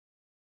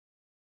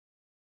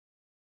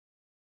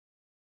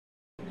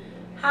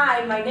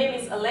Hi, my name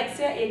is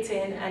Alexia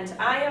Etienne and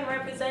I am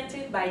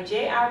represented by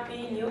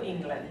JRP New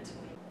England.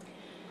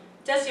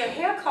 Does your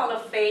hair color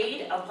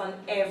fade upon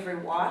every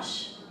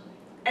wash?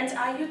 And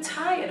are you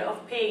tired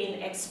of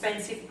paying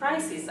expensive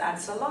prices at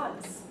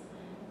salons?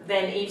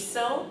 Then if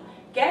so,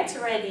 get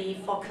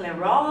ready for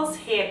Clairol's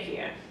hair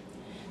care.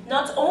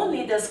 Not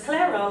only does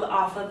Clairol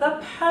offer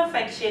the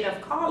perfect shade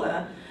of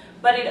color,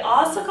 but it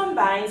also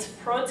combines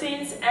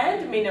proteins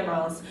and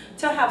minerals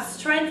to help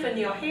strengthen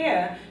your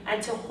hair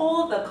and to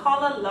hold the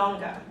color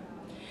longer.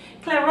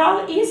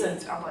 Clairol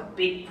isn't about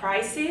big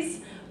prices,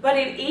 but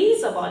it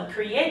is about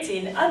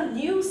creating a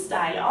new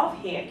style of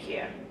hair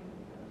care.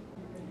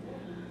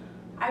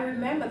 I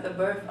remember the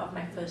birth of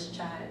my first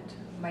child,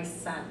 my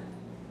son.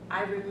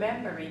 I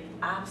remember it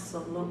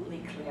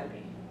absolutely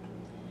clearly.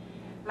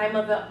 My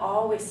mother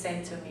always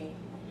said to me,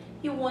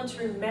 "You won't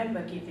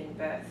remember giving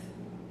birth."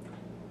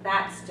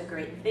 That's the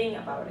great thing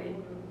about it.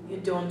 You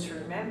don't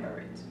remember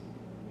it.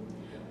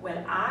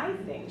 Well, I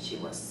think she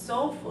was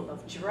so full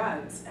of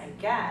drugs and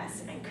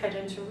gas and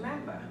couldn't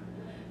remember.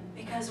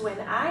 Because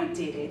when I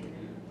did it,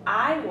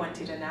 I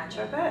wanted a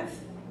natural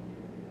birth.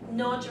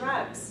 No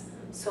drugs.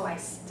 So I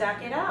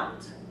stuck it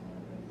out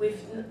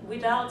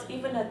without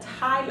even a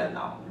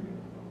Tylenol.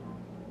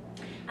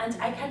 And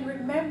I can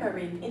remember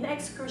it in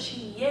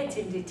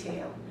excruciating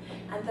detail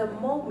and the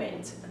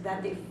moment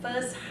that they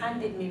first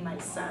handed me my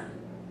son.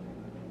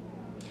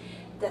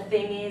 The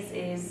thing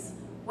is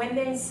when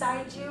they're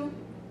inside you,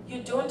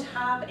 you don't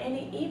have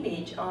any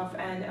image of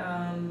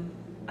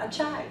a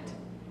child.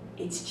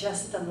 It's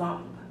just a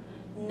lump,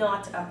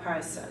 not a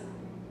person.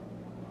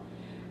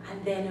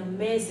 And then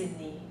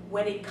amazingly,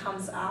 when it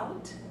comes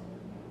out,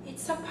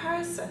 it's a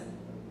person.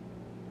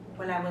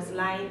 When I was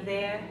lying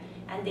there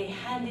and they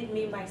handed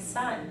me my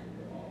son,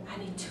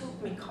 and it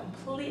took me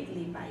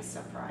completely by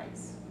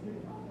surprise.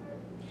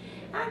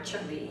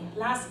 Actually,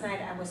 last night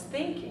I was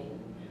thinking,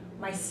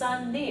 my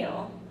son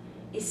Neil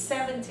is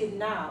 17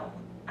 now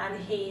and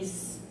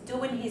he's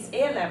doing his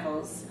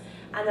A-levels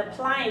and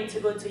applying to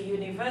go to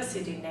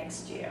university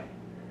next year.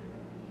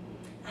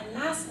 And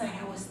last night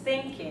I was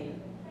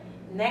thinking,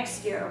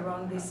 next year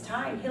around this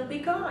time he'll be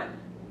gone.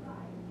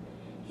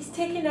 He's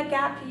taking a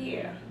gap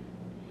year.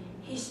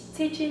 He's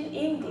teaching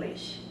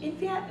English in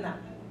Vietnam.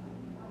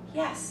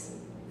 Yes,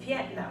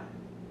 Vietnam.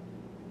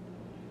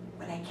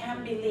 But I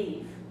can't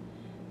believe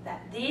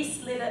that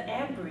this little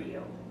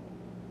embryo,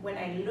 when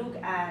I look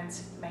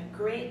at my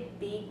great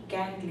big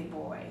gangly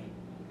boy,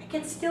 I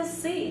can still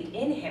see it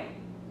in him.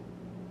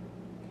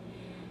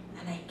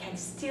 And I can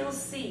still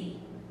see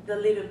the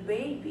little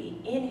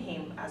baby in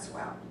him as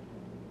well.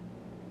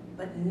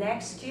 But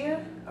next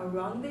year,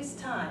 around this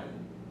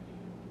time,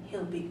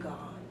 he'll be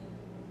gone.